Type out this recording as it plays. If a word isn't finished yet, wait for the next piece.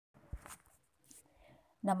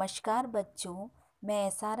नमस्कार बच्चों, मैं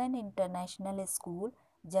SRN international school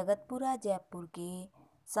Jagatpura Jaipur के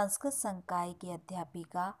संस्कृत संकाय की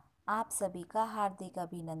अध्यापिका आप सभी का हार्दिक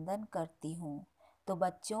अभिनंदन करती हूँ। तो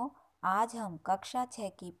बच्चों, आज हम कक्षा 6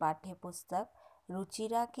 की पाठ्य पुस्तक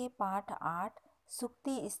रुचिरा के पाठ 8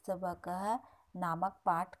 सुक्ति स्तबकः नामक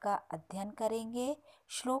पाठ का अध्ययन करेंगे।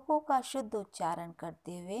 श्लोकों का शुद्ध उच्चारण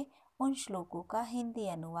करते हुए उन श्लोकों का हिंदी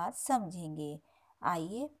अनुवाद समझेंगे।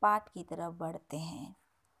 आइए पाठ की तरफ बढ़ते हैं।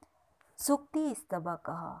 सुक्ति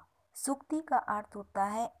स्तबकः। सुक्ति का अर्थ होता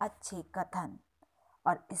है अच्छे कथन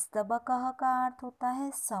और स्तबकः का अर्थ होता है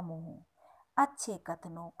समूह, अच्छे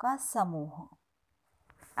कथनों का समूह।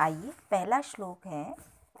 आइए पहला श्लोक है,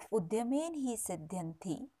 उद्यमेन ही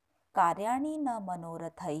सिद्ध्यन्ति कार्याणि न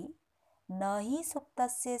मनोरथै न ही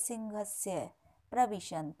सुप्तस्य सिंहस्य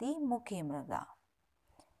प्रविशन्ति मुखे मृगा।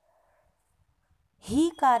 ही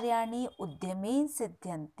कार्याणि उद्यमेन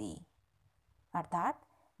सिद्ध्यन्ति अर्थात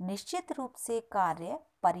निश्चित रूप से कार्य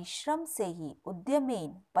परिश्रम से ही,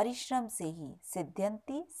 उद्यमेन परिश्रम से ही,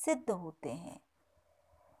 सिद्ध्यन्ति सिद्ध होते हैं।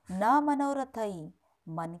 न मनोरथई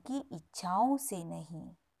मन की इच्छाओं से नहीं।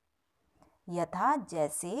 यथा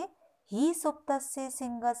जैसे ही सुप्तस्य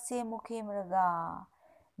सिंहस्य मुखे मृगा,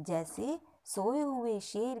 जैसे सोए हुए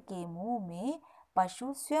शेर के मुंह में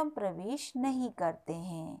पशु स्वयं प्रवेश नहीं करते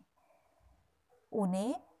हैं,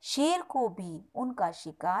 उन्हें शेर को भी उनका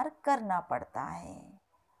शिकार करना पड़ता है।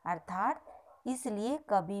 अर्थात इसलिए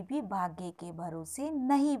कभी भी भाग्य के भरोसे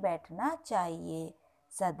नहीं बैठना चाहिए,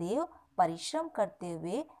 सदैव परिश्रम करते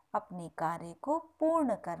हुए अपने कार्य को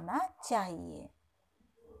पूर्ण करना चाहिए।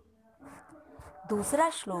 दूसरा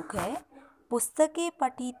श्लोक है, पुस्तके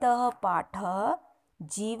पठितः पाठः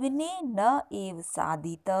जीवने न एव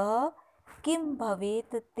साधितः किं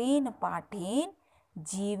भवेत तेन पाठेन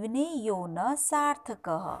जीवने यो न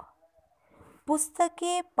सार्थकः।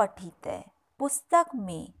 पुस्तके पठित, पुस्तक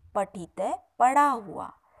में, पठित पढ़ा हुआ,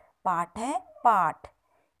 पाठ है पाठ,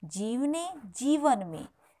 जीवने जीवन में,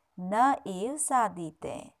 न एव साधित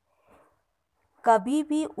कभी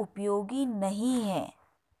भी उपयोगी नहीं है,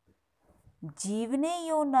 जीवने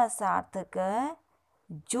यो न सार्थक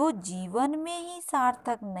जो जीवन में ही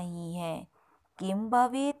सार्थक नहीं है, किम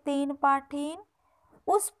भवे तेन पाठेन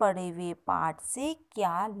उस पढ़े हुए पाठ से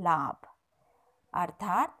क्या लाभ।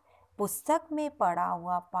 अर्थात पुस्तक में पढ़ा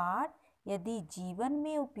हुआ पाठ यदि जीवन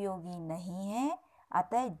में उपयोगी नहीं है,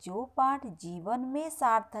 अतः जो पाठ जीवन में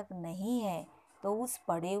सार्थक नहीं है तो उस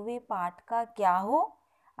पढ़े हुए पाठ का क्या हो,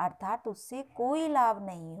 अर्थात उससे कोई लाभ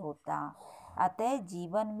नहीं होता। अतः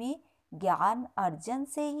जीवन में ज्ञान अर्जन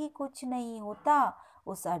से ही कुछ नहीं होता,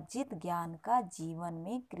 उस अर्जित ज्ञान का जीवन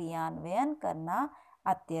में क्रियान्वयन करना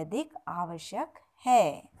अत्यधिक आवश्यक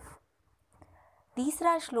है।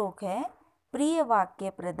 तीसरा श्लोक है, प्रिय वाक्य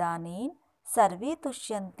प्रदानेन सर्वे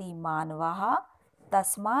तुष्यन्ति मानवाः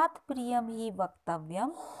तस्मात् प्रियम ही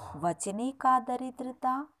वक्तव्यम वचने का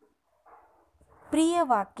दरिद्रता। प्रिय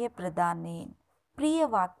वाक्य प्रदानेन, प्रिय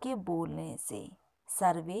वाक्य बोलने से,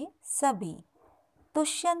 सर्वे सभी,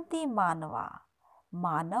 तुष्यन्ति मानवा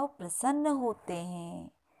मानव प्रसन्न होते हैं।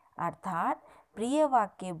 अर्थात प्रिय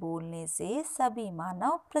वाक्य बोलने से सभी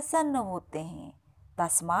मानव प्रसन्न होते हैं।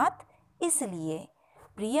 तस्मात् इसलिए,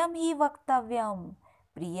 प्रियम ही वक्तव्यम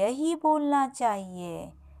प्रिय ही बोलना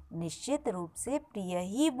चाहिए, निश्चित रूप से प्रिय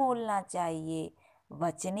ही बोलना चाहिए।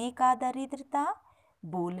 वचने का दरिद्रता,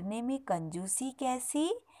 बोलने में कंजूसी कैसी,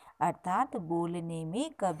 अर्थात बोलने में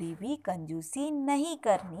कभी भी कंजूसी नहीं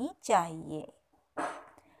करनी चाहिए।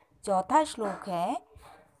 चौथा श्लोक है,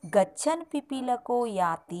 गच्छन् पिपीलको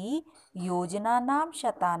याति योजनानां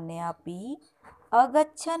शतान्यपि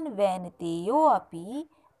अगच्छन् वैनतेयो अपि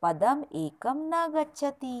पदम एकम न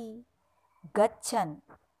गच्छति। गच्छन्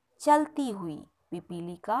चलती हुई,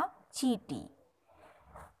 पिपीलिका चींटी,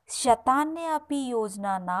 शतान्य अपि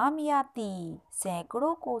योजना नाम याति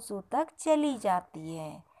सैकड़ों कोसों तक चली जाती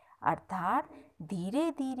है। अर्थात धीरे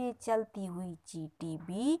धीरे चलती हुई चींटी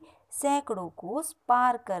भी सैकड़ों कोस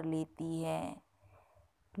पार कर लेती है,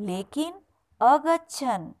 लेकिन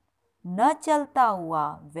अगच्छन् न चलता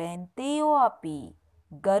हुआ, वैनतेयो अपि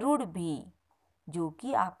गरुड़ भी, जो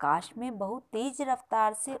कि आकाश में बहुत तेज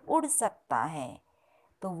रफ्तार से उड़ सकता है,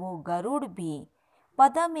 तो वो गरुड़ भी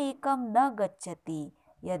पदम एकम न गच्छति,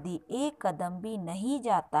 यदि एक कदम भी नहीं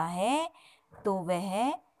जाता है तो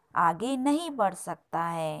वह आगे नहीं बढ़ सकता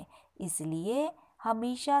है। इसलिए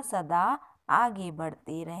हमेशा सदा आगे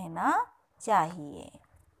बढ़ते रहना चाहिए।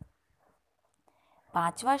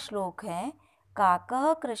 पांचवा श्लोक है,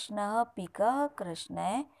 काकः कृष्णः पिकः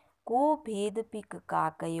कृष्णः को भेद पिक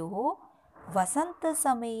काकयोः वसंत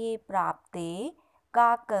समये प्राप्ते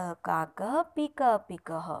काकः काकः पिकः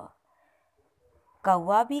पिकः।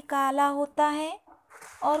 कौवा भी काला होता है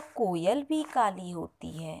और कोयल भी काली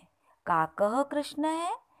होती है। काकः कृष्ण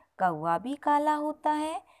है, कौवा भी काला होता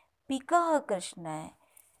है। पिकः कृष्ण है,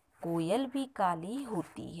 कोयल भी काली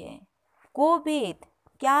होती है। को भेद,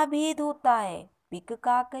 क्या भेद होता है? पिक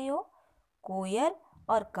काकयो, कोयल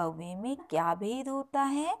और कौवे में क्या भेद होता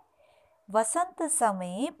है? वसंत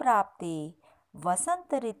समय प्राप्ते,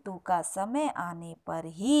 वसंत ऋतु का समय आने पर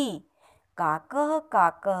ही काकः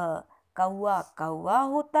काकः, कौवा कौवा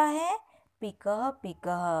होता है। पिकः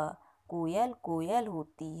पिकः, कोयल कोयल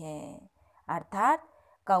होती है। अर्थात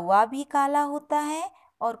कौवा भी काला होता है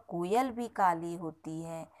और कोयल भी काली होती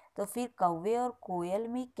है। तो फिर कौवे और कोयल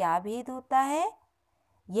में क्या भेद होता है?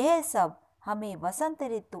 यह सब हमें वसंत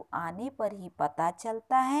ऋतु आने पर ही पता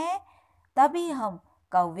चलता है। तभी हम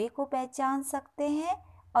कौवे को पहचान सकते हैं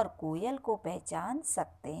और कोयल को पहचान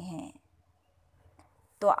सकते हैं।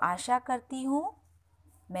 तो आशा करती हूँ,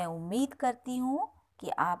 मैं उम्मीद करती हूँ कि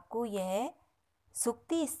आपको यह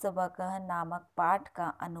सुक्ति स्तवकः नामक पाठ का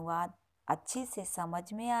अनुवाद अच्छे से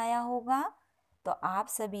समझ में आया होगा। तो आप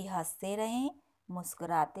सभी हंसते रहें,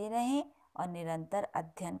 मुस्कुराते रहें और निरंतर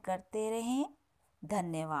अध्ययन करते रहें।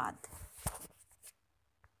 धन्यवाद।